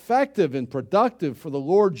be effective and productive for the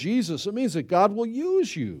Lord Jesus. It means that God will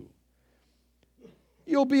use you.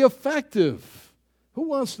 You'll be effective. Who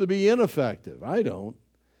wants to be ineffective? I don't.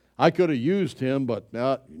 I could have used him, but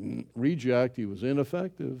reject. He was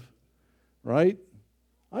ineffective. Right?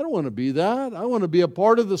 I don't want to be that. I want to be a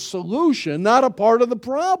part of the solution, not a part of the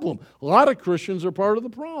problem. A lot of Christians are part of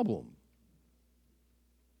the problem.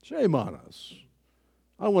 Shame on us.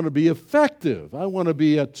 I want to be effective. I want to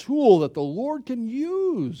be a tool that the Lord can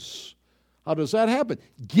use. How does that happen?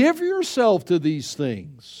 Give yourself to these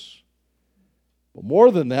things. But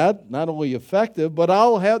more than that, not only effective, but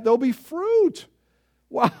there'll be fruit.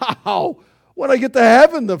 Wow! When I get to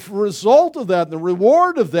heaven, the result of that, the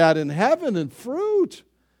reward of that in heaven and fruit.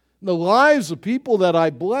 And the lives of people that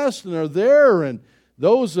I blessed and are there, and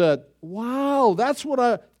those that, wow, that's what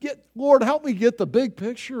I get. Lord, help me get the big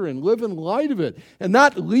picture and live in light of it and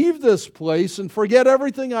not leave this place and forget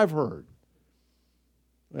everything I've heard.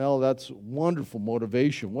 Well, that's wonderful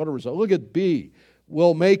motivation. What a result. Look at B.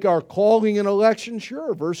 We'll make our calling and election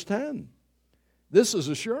sure. Verse 10. This is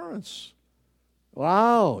assurance.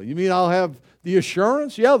 Wow. You mean I'll have the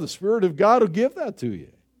assurance? Yeah, the Spirit of God will give that to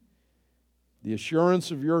you. The assurance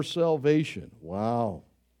of your salvation. Wow.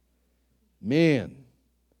 Man.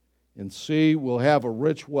 And C, we'll have a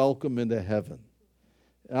rich welcome into heaven.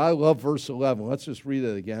 And I love verse 11. Let's just read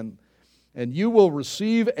it again. And you will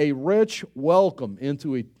receive a rich welcome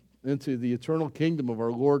into the eternal kingdom of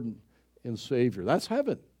our Lord and Savior. That's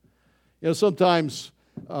heaven. You know, sometimes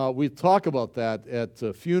we talk about that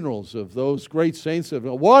at funerals of those great saints.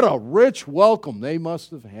 What a rich welcome they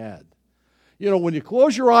must have had. You know, when you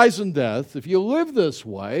close your eyes in death, if you live this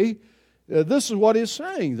way, this is what he's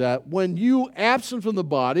saying, that when you, absent from the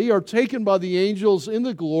body, are taken by the angels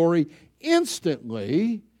into glory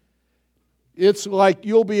instantly, it's like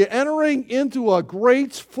you'll be entering into a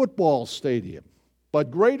great football stadium, but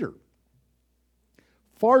greater,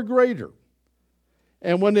 far greater.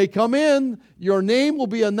 And when they come in, your name will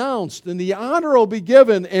be announced, and the honor will be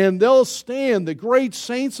given, and they'll stand, the great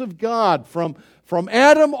saints of God, from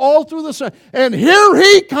Adam all through the sun. And here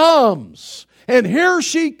he comes. And here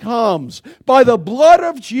she comes by the blood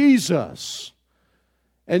of Jesus.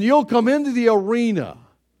 And you'll come into the arena.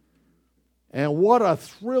 And what a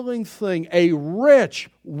thrilling thing. A rich,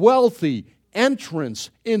 wealthy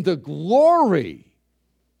entrance into glory.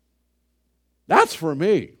 That's for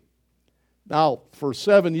me. Now, for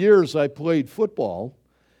 7 years I played football.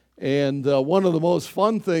 And one of the most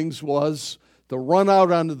fun things was to run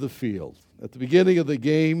out onto the field. At the beginning of the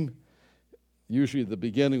game, usually the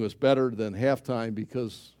beginning was better than halftime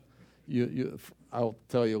because I'll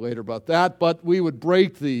tell you later about that. But we would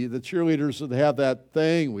break the cheerleaders would have that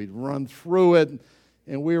thing. We'd run through it,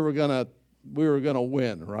 and we were gonna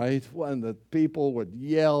win, right? And the people would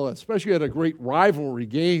yell, especially at a great rivalry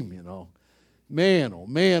game. You know, man, oh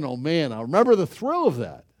man, oh man! I remember the thrill of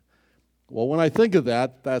that. Well, when I think of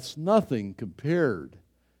that, that's nothing compared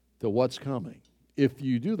to what's coming. If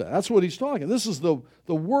you do that. That's what he's talking. This is the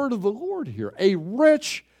word of the Lord here. A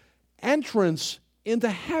rich entrance into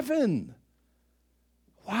heaven.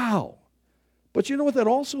 Wow. But you know what that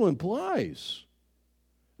also implies?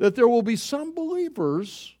 That there will be some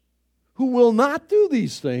believers who will not do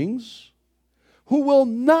these things, who will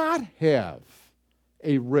not have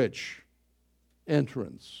a rich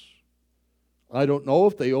entrance. I don't know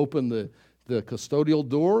if they open the custodial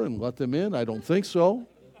door and let them in. I don't think so.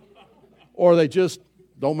 Or they just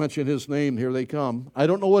don't mention his name, here they come. I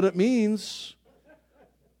don't know what it means.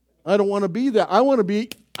 I don't want to be that. I want to be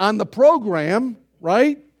on the program,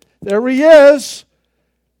 right? There he is.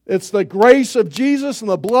 It's the grace of Jesus and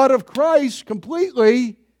the blood of Christ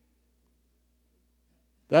completely.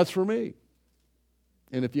 That's for me.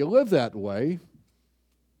 And if you live that way,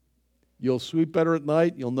 you'll sleep better at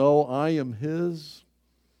night. You'll know I am his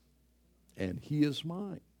and he is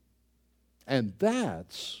mine. And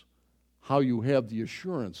that's how you have the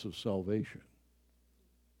assurance of salvation.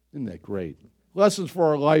 Isn't that great? Lessons for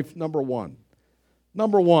our life, number one.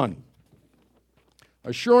 Number one,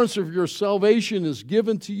 assurance of your salvation is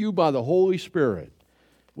given to you by the Holy Spirit.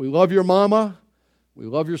 We love your mama. We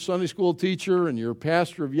love your Sunday school teacher and your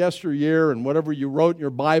pastor of yesteryear and whatever you wrote in your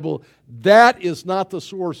Bible. That is not the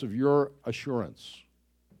source of your assurance.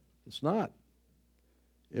 It's not.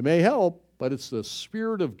 It may help, but it's the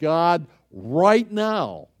Spirit of God right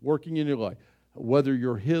now working in your life, whether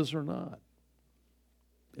you're His or not.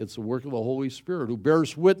 It's the work of the Holy Spirit who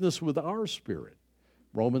bears witness with our spirit,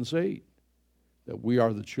 Romans 8, that we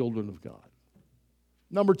are the children of God.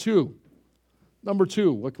 Number two,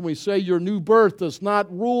 what can we say? Your new birth does not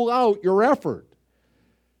rule out your effort.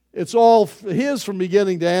 It's all His from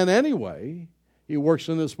beginning to end anyway. He works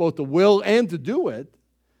in us both to will and to do it.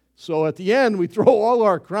 So at the end, we throw all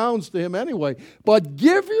our crowns to Him anyway. But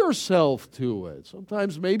give yourself to it.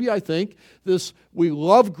 Sometimes maybe I think we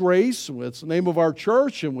love grace, it's the name of our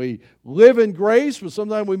church, and we live in grace, but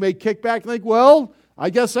sometimes we may kick back and think, well,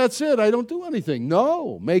 I guess that's it. I don't do anything.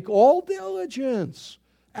 No, make all diligence,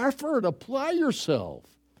 effort, apply yourself.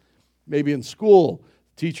 Maybe in school,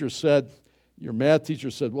 your math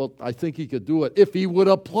teacher said, well, I think he could do it if he would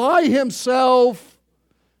apply himself.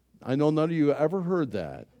 I know none of you ever heard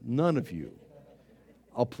that. None of you.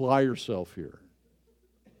 Apply yourself here.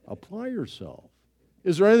 Apply yourself.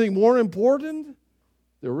 Is there anything more important?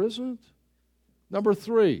 There isn't. Number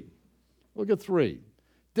 3. Look at 3.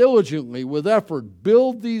 Diligently, with effort,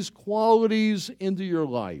 build these qualities into your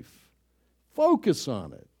life. Focus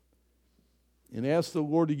on it. And ask the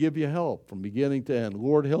Lord to give you help from beginning to end.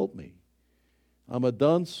 Lord, help me. I'm a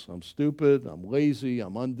dunce. I'm stupid. I'm lazy.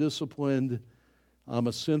 I'm undisciplined. I'm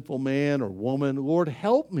a sinful man or woman. Lord,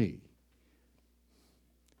 help me.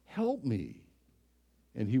 Help me.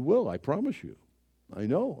 And He will, I promise you. I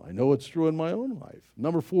know it's true in my own life.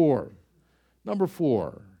 Number 4.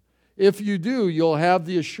 If you do, you'll have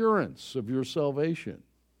the assurance of your salvation.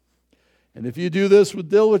 And if you do this with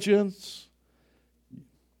diligence,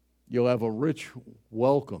 you'll have a rich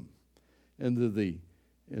welcome into the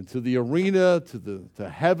arena, to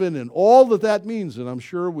heaven, and all that means, and I'm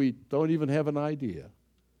sure we don't even have an idea.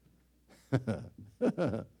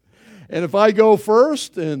 And if I go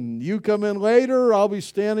first and you come in later, I'll be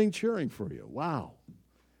standing cheering for you. Wow.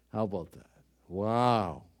 How about that?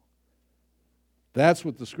 Wow. That's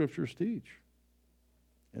what the Scriptures teach.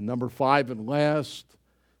 And number 5 and last,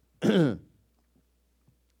 if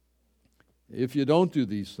you don't do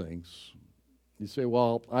these things, you say,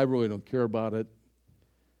 well, I really don't care about it.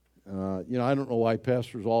 I don't know why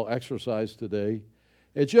pastors all exercise today.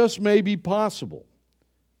 It just may be possible.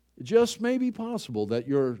 It just may be possible that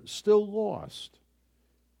you're still lost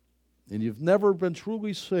and you've never been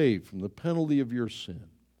truly saved from the penalty of your sin.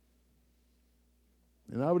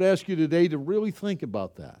 And I would ask you today to really think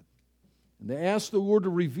about that and to ask the Lord to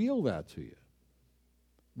reveal that to you.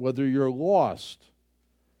 Whether you're lost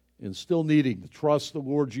and still needing to trust the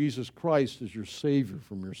Lord Jesus Christ as your Savior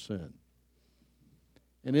from your sin.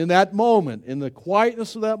 And in that moment, in the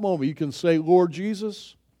quietness of that moment, you can say, Lord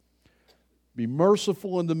Jesus, be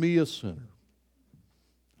merciful unto me, a sinner.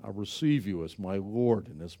 I receive you as my Lord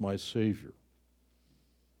and as my Savior.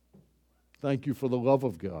 Thank you for the love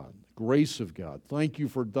of God, grace of God. Thank you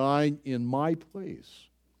for dying in my place.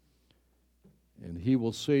 And He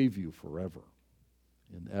will save you forever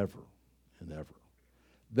and ever and ever.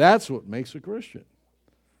 That's what makes a Christian.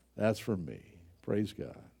 That's for me. Praise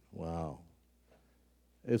God. Wow.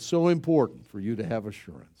 It's so important for you to have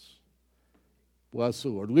assurance. Bless the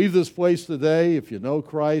Lord. Leave this place today, if you know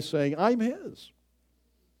Christ, saying, I'm His,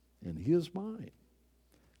 and He is mine.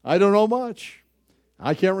 I don't know much.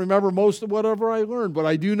 I can't remember most of whatever I learned, but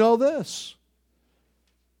I do know this,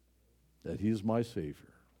 that He is my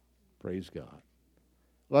Savior. Praise God.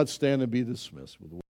 Let's stand and be dismissed with